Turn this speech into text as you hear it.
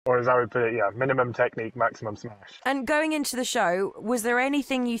Or as I would put it, yeah, minimum technique, maximum smash. And going into the show, was there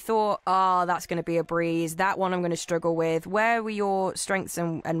anything you thought, that's going to be a breeze, that one I'm going to struggle with? Where were your strengths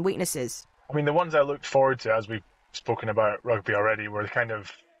and weaknesses? I mean, the ones I looked forward to, as we've spoken about rugby already, were kind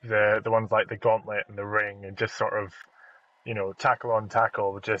of the ones like the gauntlet and the ring and just sort of, tackle on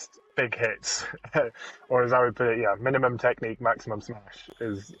tackle, just big hits. Or as I would put it, yeah, minimum technique, maximum smash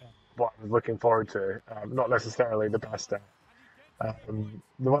is what I was looking forward to. Not necessarily the best. The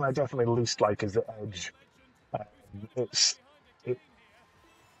one I definitely least like is the edge. It's it,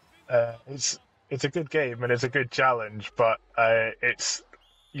 it's a good game and it's a good challenge, but it's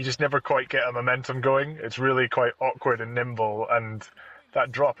you just never quite get a momentum going. It's really quite awkward and nimble, and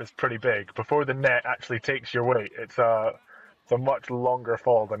that drop is pretty big. Before the net actually takes your weight, it's a much longer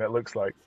fall than it looks like.